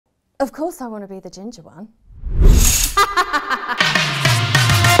Of course I want to be the ginger one.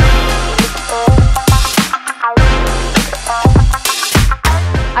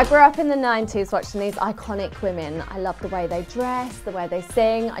 I grew up in the 90s watching these iconic women. I loved the way they dress, the way they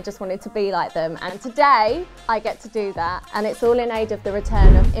sing. I just wanted to be like them. And today, I get to do that. And it's all in aid of the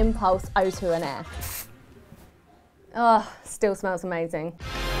return of Impulse O2 and Air. Oh, still smells amazing.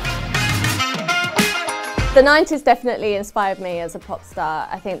 The 90s definitely inspired me as a pop star.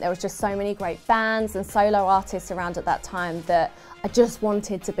 I think there was just so many great bands and solo artists around at that time that I just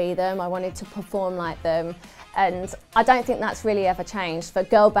wanted to be them. I wanted to perform like them. And I don't think that's really ever changed. For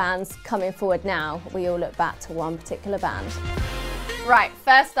girl bands coming forward now, we all look back to one particular band. Right,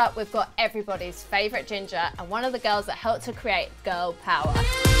 first up we've got everybody's favourite ginger and one of the girls that helped to create girl power.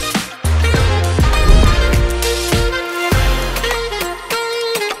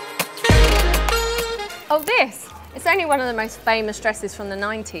 Oh, this! It's only one of the most famous dresses from the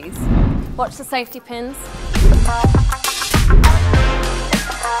 90s. Watch the safety pins.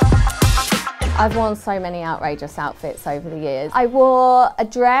 I've worn so many outrageous outfits over the years. I wore a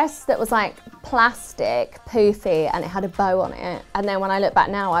dress that was like plastic, poofy, and it had a bow on it. And then when I look back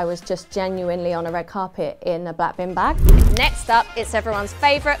now, I was just genuinely on a red carpet in a black bin bag. Next up, it's everyone's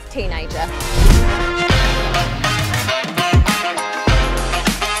favourite teenager.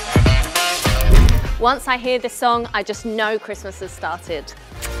 Once I hear this song, I just know Christmas has started.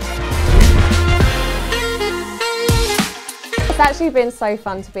 It's actually been so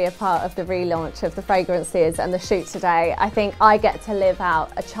fun to be a part of the relaunch of the fragrances and the shoot today. I think I get to live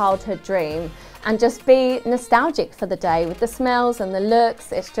out a childhood dream and just be nostalgic for the day with the smells and the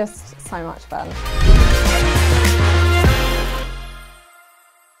looks. It's just so much fun.